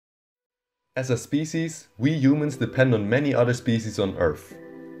As a species, we humans depend on many other species on Earth.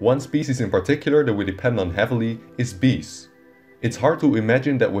 One species in particular that we depend on heavily is bees. It's hard to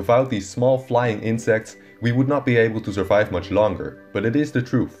imagine that without these small flying insects, we would not be able to survive much longer, but it is the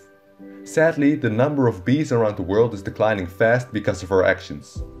truth. Sadly, the number of bees around the world is declining fast because of our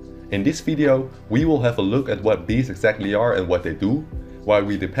actions. In this video, we will have a look at what bees exactly are and what they do, why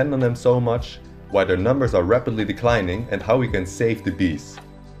we depend on them so much, why their numbers are rapidly declining, and how we can save the bees.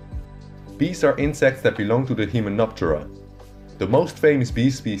 Bees are insects that belong to the Hymenoptera. The most famous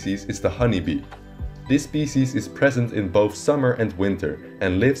bee species is the honeybee. This species is present in both summer and winter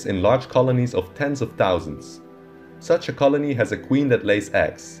and lives in large colonies of tens of thousands. Such a colony has a queen that lays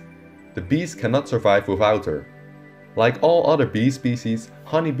eggs. The bees cannot survive without her. Like all other bee species,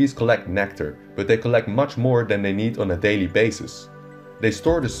 honeybees collect nectar, but they collect much more than they need on a daily basis. They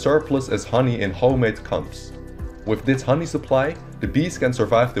store the surplus as honey in homemade combs. With this honey supply, the bees can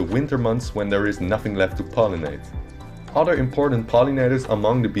survive the winter months when there is nothing left to pollinate. Other important pollinators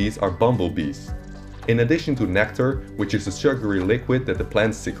among the bees are bumblebees. In addition to nectar, which is a sugary liquid that the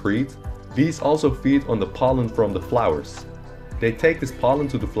plants secrete, bees also feed on the pollen from the flowers. They take this pollen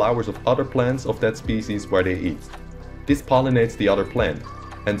to the flowers of other plants of that species where they eat. This pollinates the other plant,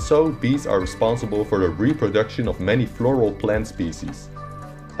 and so bees are responsible for the reproduction of many floral plant species.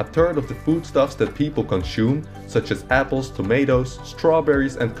 A third of the foodstuffs that people consume, such as apples, tomatoes,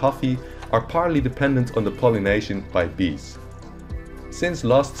 strawberries and coffee, are partly dependent on the pollination by bees. Since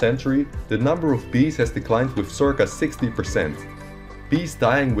last century, the number of bees has declined with circa 60%. Bees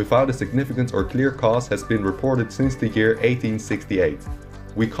dying without a significant or clear cause has been reported since the year 1868.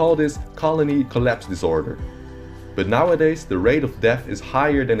 We call this colony collapse disorder. But nowadays the rate of death is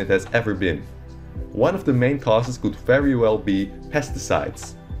higher than it has ever been. One of the main causes could very well be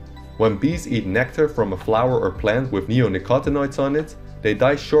pesticides. When bees eat nectar from a flower or plant with neonicotinoids on it, they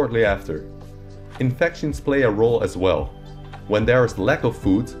die shortly after. Infections play a role as well. When there is lack of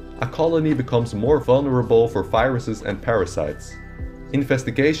food, a colony becomes more vulnerable for viruses and parasites.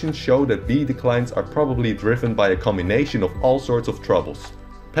 Investigations show that bee declines are probably driven by a combination of all sorts of troubles: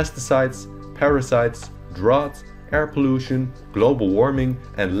 pesticides, parasites, drought, air pollution, global warming,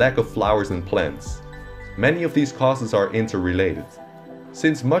 and lack of flowers and plants. Many of these causes are interrelated.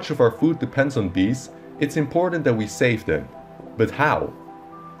 Since much of our food depends on bees, it's important that we save them. But how?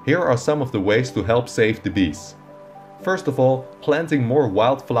 Here are some of the ways to help save the bees. First of all, planting more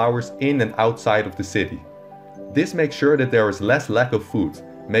wildflowers in and outside of the city. This makes sure that there is less lack of food,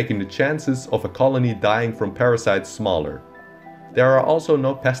 making the chances of a colony dying from parasites smaller. There are also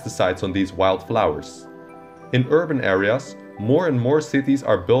no pesticides on these wildflowers. In urban areas, more and more cities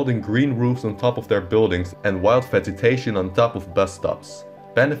are building green roofs on top of their buildings and wild vegetation on top of bus stops,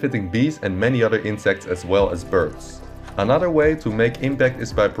 benefiting bees and many other insects as well as birds. Another way to make impact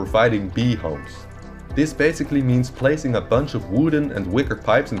is by providing bee homes. This basically means placing a bunch of wooden and wicker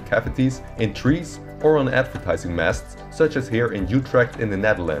pipes and cavities in trees or on advertising masts, such as here in Utrecht in the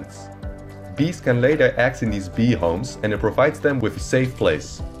Netherlands. Bees can lay their eggs in these bee homes and it provides them with a safe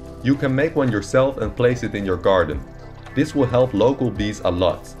place. You can make one yourself and place it in your garden. This will help local bees a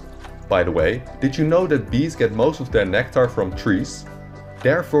lot. By the way, did you know that bees get most of their nectar from trees?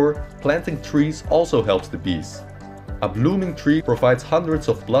 Therefore, planting trees also helps the bees. A blooming tree provides hundreds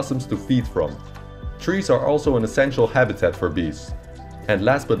of blossoms to feed from. Trees are also an essential habitat for bees. And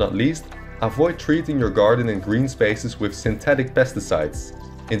last but not least, avoid treating your garden and green spaces with synthetic pesticides.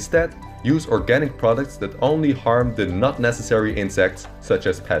 Instead, use organic products that only harm the not necessary insects, such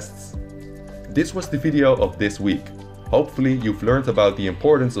as pests. This was the video of this week. Hopefully you've learned about the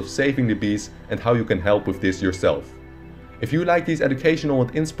importance of saving the bees and how you can help with this yourself. If you like these educational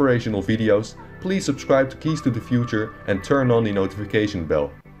and inspirational videos, please subscribe to Keys to the Future and turn on the notification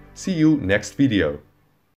bell. See you next video.